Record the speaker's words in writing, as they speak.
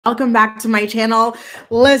Welcome back to my channel.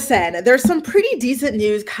 Listen, there's some pretty decent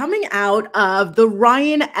news coming out of the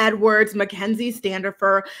Ryan Edwards Mackenzie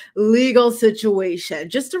Standifer legal situation.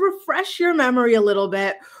 Just to refresh your memory a little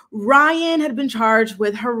bit, Ryan had been charged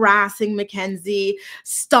with harassing Mackenzie,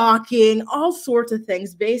 stalking, all sorts of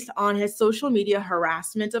things based on his social media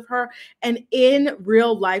harassment of her and in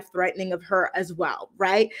real life threatening of her as well,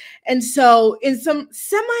 right? And so in some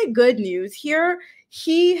semi-good news here,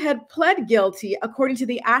 he had pled guilty, according to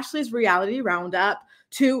the Ashley's Reality Roundup,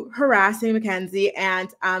 to harassing Mackenzie, and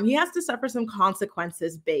he has to suffer some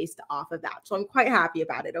consequences based off of that. So I'm quite happy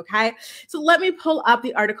about it, okay? So let me pull up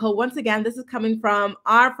the article. Once again, this is coming from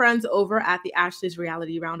our friends over at the Ashley's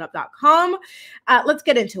Reality Roundup.com. Let's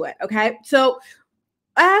get into it, okay? So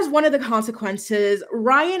as one of the consequences,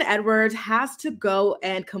 Ryan Edwards has to go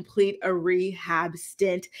and complete a rehab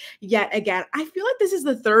stint yet again. I feel like this is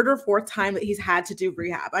the third or fourth time that he's had to do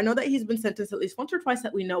rehab. I know that he's been sentenced at least once or twice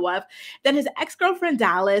that we know of. Then his ex-girlfriend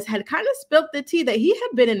Dallas had kind of spilled the tea that he had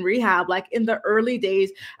been in rehab like in the early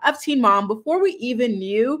days of Teen Mom before we even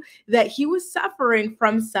knew that he was suffering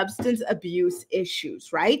from substance abuse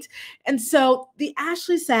issues, right? And so the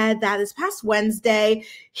Ashley said that this past Wednesday,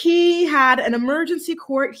 he had an emergency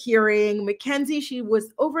court hearing. Mackenzie, she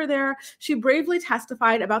was over there. She bravely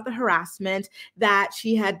testified about the harassment that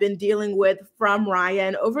she had been dealing with from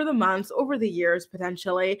Ryan over the months, over the years,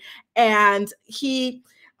 potentially. And he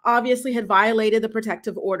obviously had violated the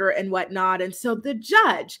protective order and whatnot. And so the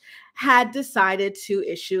judge had decided to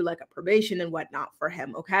issue like a probation and whatnot for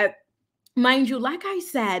him, okay? Mind you, like I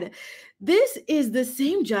said, this is the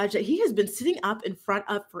same judge that he has been sitting up in front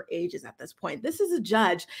of for ages at this point. This is a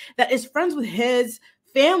judge that is friends with his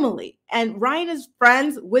family, and Ryan is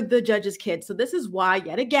friends with the judge's kids. So this is why,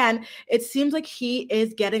 yet again, it seems like he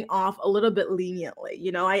is getting off a little bit leniently.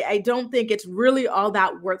 You know, I don't think it's really all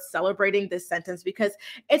that worth celebrating this sentence because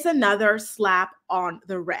it's another slap on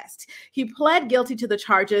the wrist. He pled guilty to the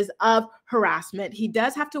charges of harassment. He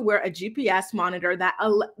does have to wear a GPS monitor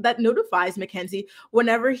that notifies Mackenzie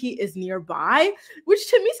whenever he is nearby, which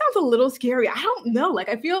to me sounds a little scary. I don't know. Like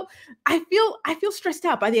I feel stressed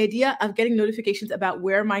out by the idea of getting notifications about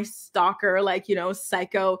where my stalker, like, you know,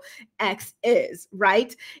 psycho ex is,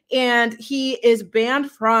 right? And he is banned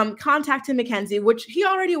from contacting Mackenzie, which he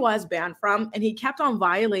already was banned from, and he kept on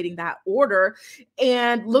violating that order.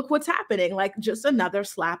 And look what's happening, like just another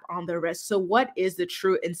slap on the wrist. So what is the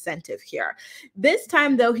true incentive here? This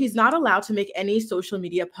time, though, he's not allowed to make any social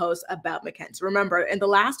media posts about Mackenzie. Remember, in the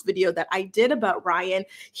last video that I did about Ryan,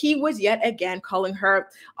 he was yet again calling her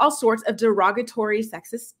all sorts of derogatory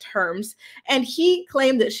sexist terms, and he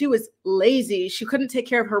claimed that she was lazy. She couldn't take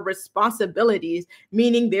care of her responsibilities,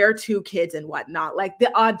 meaning their two kids and whatnot. Like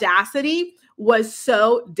the audacity was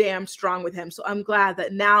so damn strong with him. So I'm glad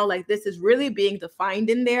that now like this is really being defined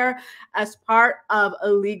in there as part of a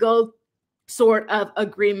legal sort of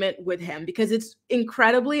agreement with him, because it's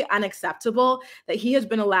incredibly unacceptable that he has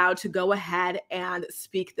been allowed to go ahead and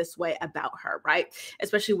speak this way about her, right?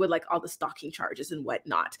 Especially with like all the stalking charges and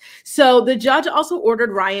whatnot. So the judge also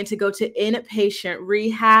ordered Ryan to go to inpatient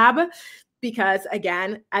rehab because,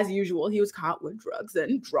 again, as usual, he was caught with drugs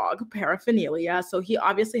and drug paraphernalia. So he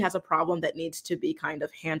obviously has a problem that needs to be kind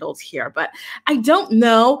of handled here. But I don't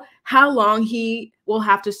know how long he will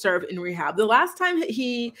have to serve in rehab. The last time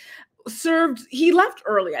he served, he left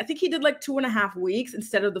early. I think he did like 2.5 weeks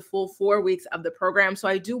instead of the full 4 weeks of the program. So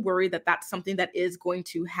I do worry that that's something that is going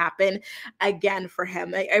to happen again for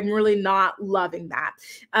him. I'm really not loving that.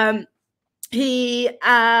 He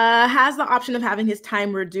has the option of having his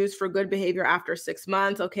time reduced for good behavior after 6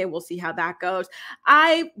 months. Okay, we'll see how that goes.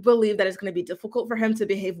 I believe that it's going to be difficult for him to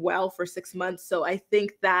behave well for 6 months. So I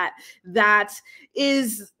think that that's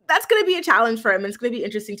going to be a challenge for him. And it's going to be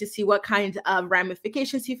interesting to see what kind of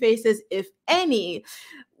ramifications he faces, if any,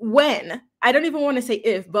 when, I don't even want to say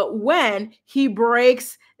if, but when he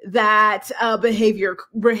breaks that behavioral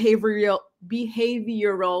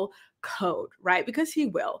code, right? Because he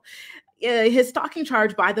will. His stalking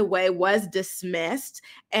charge, by the way, was dismissed,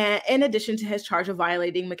 and in addition to his charge of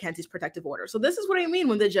violating Mackenzie's protective order. So this is what I mean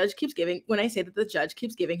when I say that the judge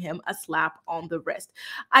keeps giving him a slap on the wrist.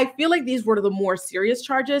 I feel like these were the more serious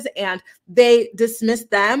charges, and they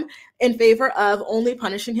dismissed them in favor of only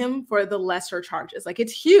punishing him for the lesser charges. Like,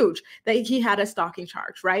 it's huge that he had a stalking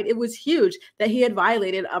charge, right? It was huge that he had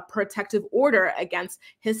violated a protective order against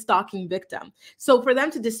his stalking victim. So for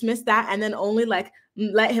them to dismiss that and then only like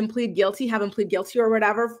let him plead guilty, have him plead guilty or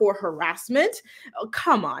whatever for harassment. Oh,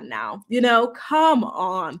 come on now, come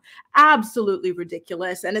on. Absolutely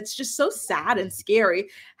ridiculous. And it's just so sad and scary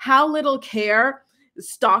how little care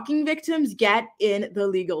stalking victims get in the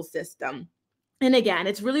legal system. And again,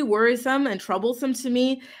 it's really worrisome and troublesome to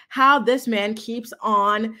me how this man keeps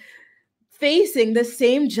on facing the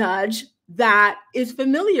same judge that is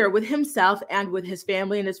familiar with himself and with his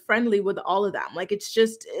family and is friendly with all of them. Like, it's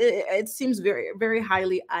just, it seems very, very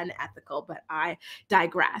highly unethical, but I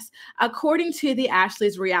digress. According to the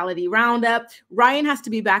Ashley's Reality Roundup, Ryan has to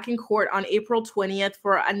be back in court on April 20th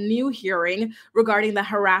for a new hearing regarding the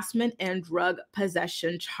harassment and drug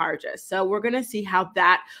possession charges. So we're going to see how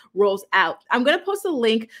that rolls out. I'm going to post a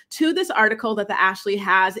link to this article that the Ashley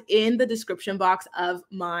has in the description box of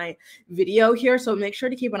my video here. So make sure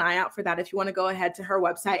to keep an eye out for that if you want to go ahead to her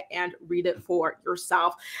website and read it for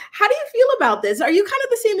yourself. How do you feel about this? Are you kind of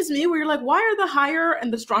the same as me, where you're like, why are the higher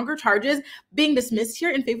and the stronger charges being dismissed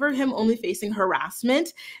here in favor of him only facing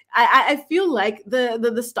harassment? I feel like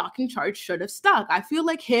the stalking charge should have stuck. I feel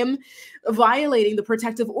like him violating the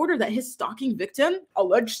protective order that his stalking victim,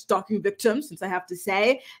 alleged stalking victim, since I have to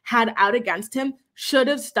say, had out against him should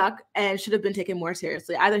have stuck and should have been taken more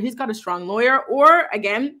seriously. Either he's got a strong lawyer, or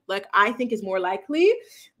again, like I think is more likely,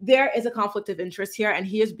 there is a conflict of interest here and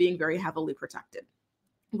he is being very heavily protected,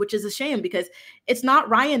 which is a shame because it's not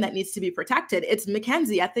Ryan that needs to be protected. It's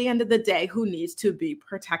Mackenzie at the end of the day who needs to be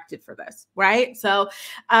protected for this, right? So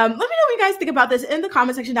let me know what you guys think about this in the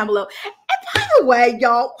comment section down below. And by the way,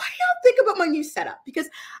 y'all, what do y'all think about my new setup? Because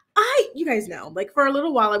you guys know, like for a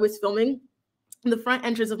little while I was filming the front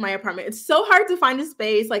entrance of my apartment. It's so hard to find a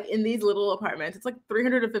space like in these little apartments. It's like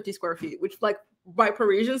 350 square feet, which like by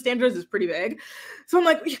Parisian standards is pretty big. So I'm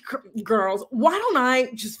like, girls, why don't I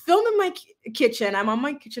just film in my kitchen? I'm on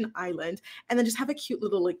my kitchen island and then just have a cute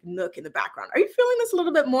little like nook in the background. Are you feeling this a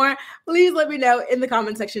little bit more? Please let me know in the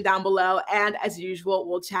comment section down below. And as usual,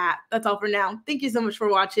 we'll chat. That's all for now. Thank you so much for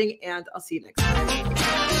watching and I'll see you next time.